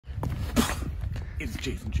It's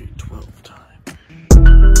Jason J 12 time.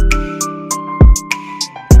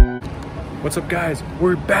 What's up, guys?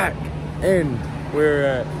 We're back and we're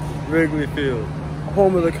at Wrigley Feild,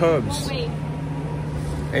 home of the Cubs.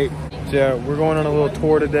 Hey, so yeah, we're going on a little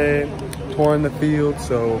tour today, touring the field,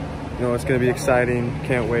 so you know it's gonna be exciting.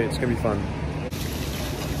 Can't wait, it's gonna be fun.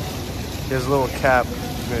 Here's a little cap,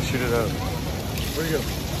 I'm gonna shoot it up. Where'd you go?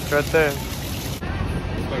 It's right there.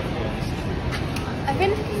 I've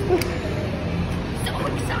been so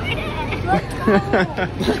excited. Let's go.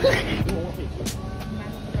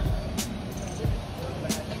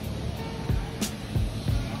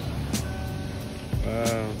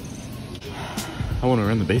 I want to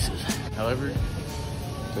run the bases. However,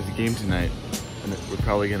 there's a game tonight, and we're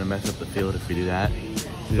probably gonna mess up the field if we do that.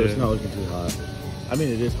 So it's not looking too hot. I mean,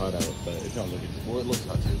 it is hot out, but it's not looking. Well, it looks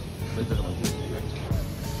hot too. But it doesn't look good.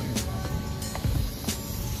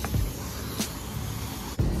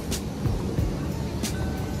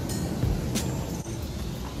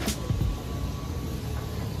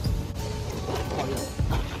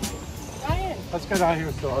 Let's get out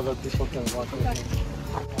here so other people can watch it.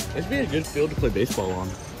 It'd be a good field to play baseball on.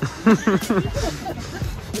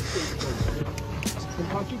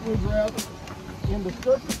 Kentucky bluegrass, and the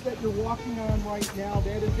surface that you're walking on right now,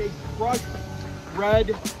 that is a crushed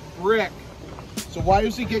red brick. So why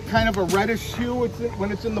does it get kind of a reddish hue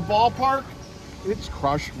when it's in the ballpark? It's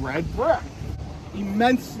crushed red brick.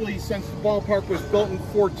 Immensely since the ballpark was built in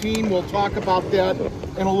 14. We'll talk about that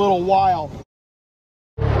in a little while.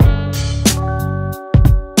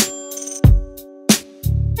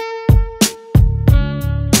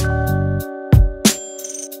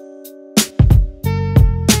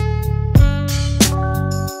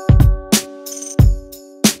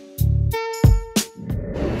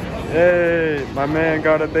 Hey, my man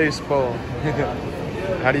got a baseball.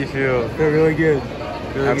 How do you feel? Feel really good.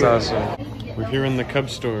 That's awesome. We're here in the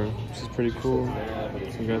Cubs store, which is pretty cool.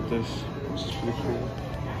 We got this, which is pretty cool.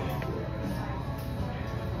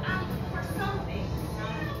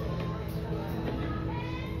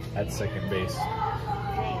 At second base.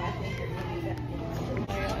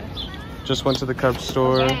 Just went to the Cubs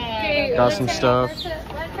store, got some stuff.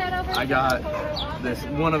 I got this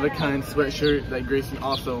one-of-a-kind sweatshirt that Grayson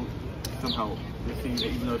also somehow received,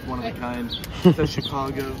 even though it's one of a kind. It says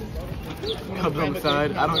Chicago. Cubs on the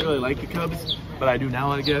side. I don't really like the Cubs, but I do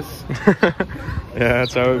now, I guess. Yeah,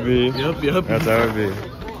 that's how it be. Yep. That's how it be.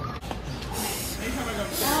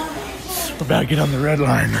 We're about to get on the red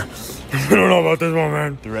line. I don't know about this one,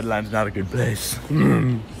 man. The red line's not a good place.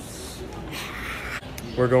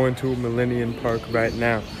 We're going to Millennium Park right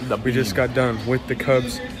now. We just got done with the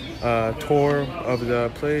Cubs tour of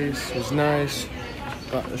the place. It was nice.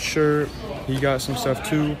 Got the shirt. He got some stuff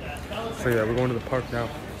too. So yeah, we're going to the park now.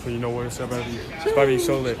 So you know what it's about to be. It's about to be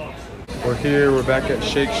so lit. We're here. We're back at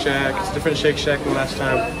Shake Shack. It's a different Shake Shack than last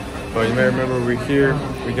time. But you may remember we were here.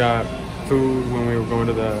 We got food when we were going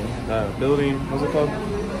to the building. What's it called?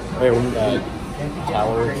 Wait,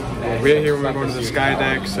 Tower. we're here when we were going to the Sky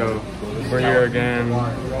Deck. So we're here again.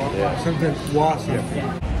 Yeah. Something awesome.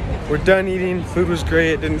 We're done eating. Food was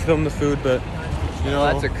great. Didn't film the food, but you know,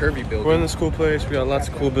 That's a Kirby building. we're in this cool place. We got lots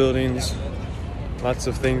of cool buildings, lots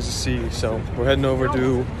of things to see. So we're heading over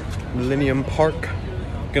to Millennium Park.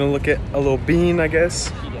 Gonna look at a little bean, I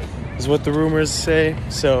guess, is what the rumors say.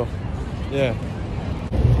 So, yeah.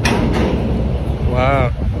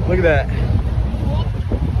 Wow, look at that.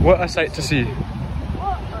 What a sight to see.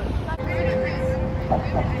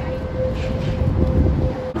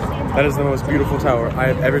 That is the most beautiful tower I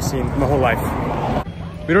have ever seen in my whole life.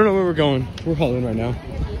 We don't know where we're going. We're hauling right now.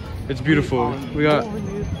 It's beautiful. We got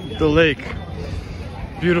the lake.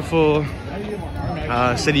 Beautiful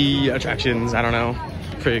city attractions. I don't know.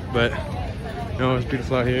 Fake, but you know, it's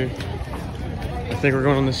beautiful out here. I think we're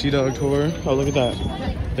going on the Seadog tour. Oh, look at that.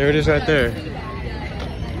 There it is right there.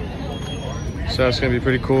 So that's gonna be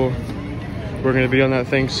pretty cool. We're gonna be on that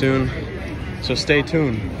thing soon. So stay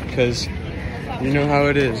tuned, because you know how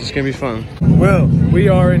it is. It's gonna be fun. Well, we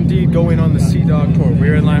are indeed going on the Seadog tour.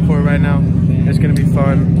 We're in line for it right now. It's gonna be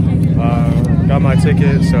fun. Got my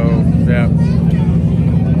ticket, so yeah.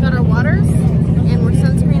 Got our waters, and we're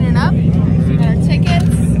sunscreening up. Got our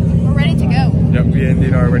tickets. We're ready to go. Yep, we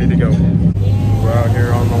indeed are ready to go. We're out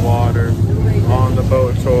here on the water, on the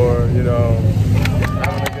boat tour, you know,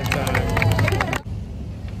 having a good time.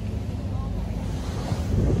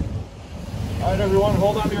 All right, everyone,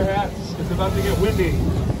 hold on to your hats. It's about to get windy.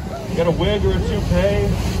 Get a wig or a toupee.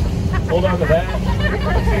 Hold on to that.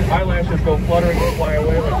 Eyelashes go fluttering and fly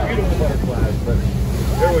away like beautiful butterflies. But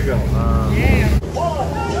here we go.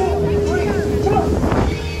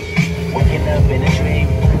 Waking up in a dream,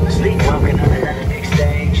 sleepwalking on another day.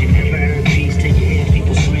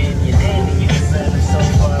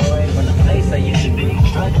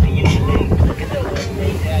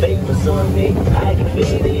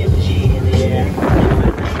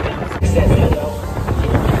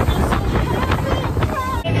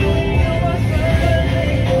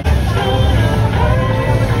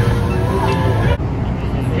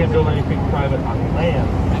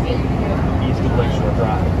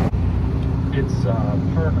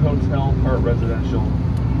 part hotel, part residential.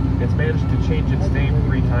 It's managed to change its name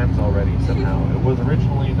 3 times already somehow. It was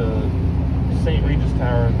originally the St. Regis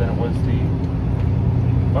Tower, then it was the...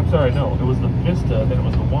 I'm sorry, no, it was the Vista, then it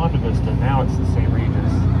was the Wanda Vista, now it's the St.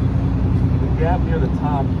 Regis. The gap near the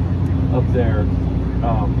top up there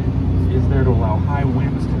is there to allow high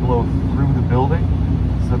winds to blow through the building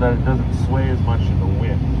so that it doesn't sway as much in the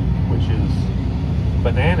wind, which is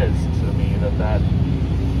bananas to me that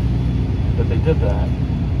they did that.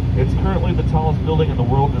 It's currently the tallest building in the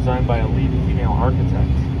world, designed by a lead female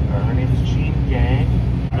architect. Her name is Jean Gang,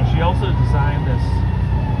 and she also designed this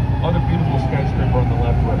other beautiful skyscraper on the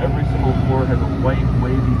left where every single floor has a white,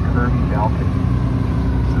 wavy, curvy balcony.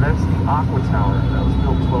 So that's the Aqua Tower that was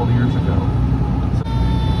built 12 years ago.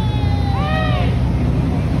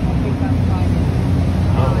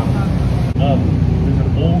 There's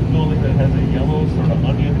an old building that has a yellow sort of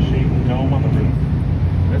onion-shaped dome on the roof.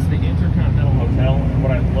 That's the Intercontinental Hotel, and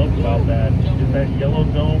what I loved about that is that yellow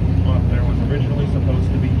dome up there was originally supposed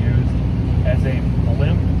to be used as a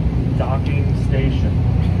blimp docking station.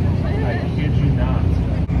 I kid you not.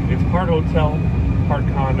 It's part hotel, part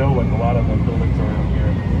condo, like a lot of the buildings around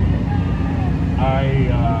here. I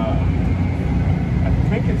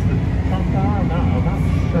think it's the Trump Tower. I'm not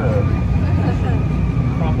sure.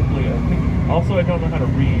 Probably, I think. Also, I don't know how to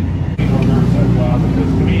read.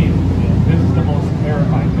 Because to me, this is the most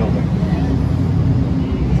terrifying building.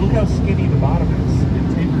 Look how skinny the bottom is. It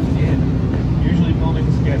tapers in. Usually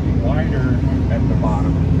buildings get wider at the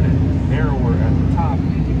bottom and narrower at the top.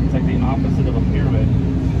 It's like the opposite of a pyramid.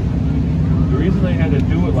 The reason they had to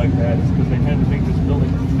do it like that is because they had to make this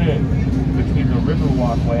building fit between the river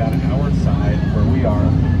walkway on our side, where we are,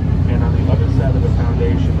 and on the other side of the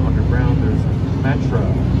foundation, underground, there's metro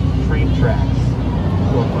train tracks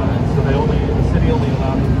going by. So the city only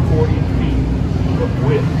allowed 40 feet of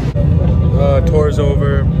width. Tour's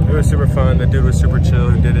over. It was super fun. The dude was super chill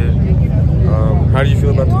who did it. How do you feel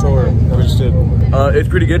about the tour that we just did? It's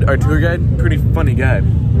pretty good. Our tour guide, pretty funny guy.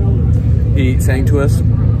 He sang to us,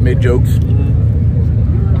 made jokes.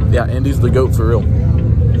 Yeah, Andy's the GOAT for real.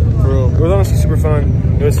 For real. It was honestly super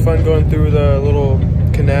fun. It was fun going through the little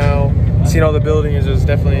canal, seeing all the buildings. It was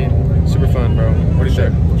definitely super fun, bro. What do you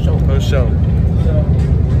think? Post show.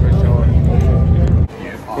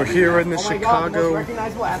 We're here in the Chicago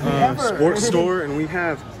sports store, and we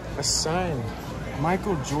have a signed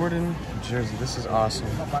Michael Jordan jersey. This is awesome.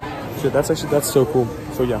 Shit, that's so cool.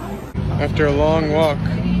 So yeah. After a long walk,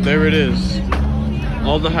 there it is.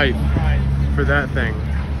 All the hype for that thing.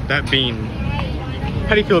 That bean.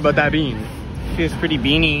 How do you feel about that bean? Feels pretty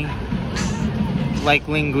beanie. Like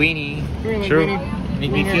linguine. True.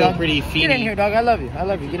 Make me feel pretty feeny. Get in here, dog. I love you. I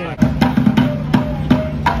love you. Get in here.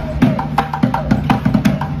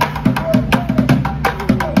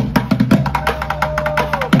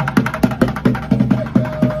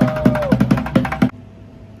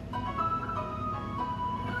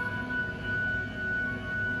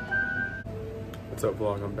 What's up,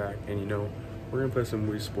 vlog? I'm back, and you know, we're gonna play some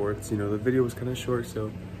Wii Sports. You know, the video was kind of short,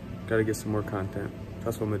 so gotta get some more content.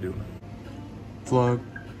 That's what I'm gonna do. Vlog,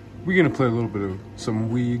 we're gonna play a little bit of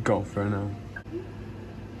some Wii Golf right now.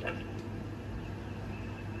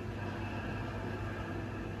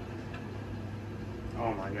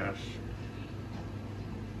 Oh my gosh.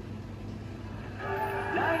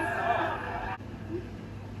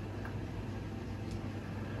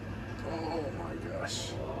 Oh my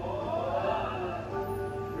gosh.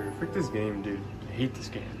 Frick this game, dude. I hate this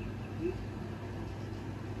game.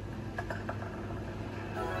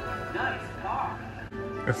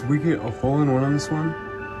 If we get a hole-in-one on this one,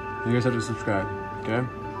 you guys have to subscribe, okay?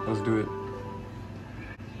 Let's do it.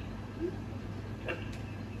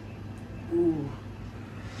 Ooh.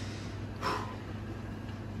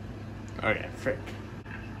 Okay, frick.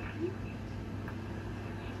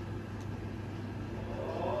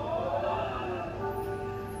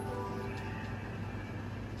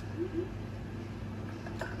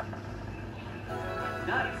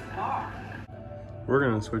 We're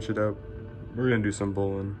gonna switch it up. We're gonna do some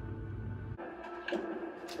bowling.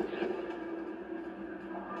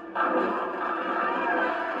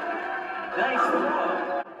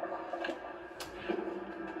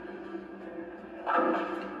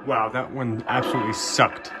 Wow, that one absolutely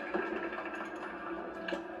sucked.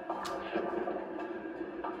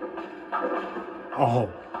 Oh,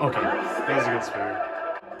 okay. That was a good spin.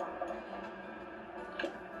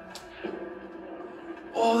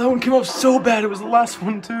 Oh, that one came up so bad. It was the last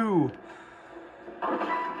one too.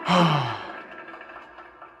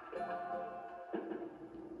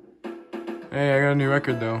 Hey, I got a new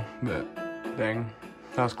record though. But dang,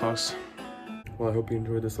 that was close. Well, I hope you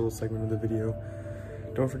enjoyed this little segment of the video.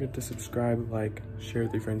 don't forget to subscribe, like, share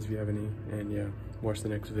with your friends if you have any, and yeah, watch the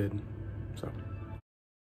next vid. So.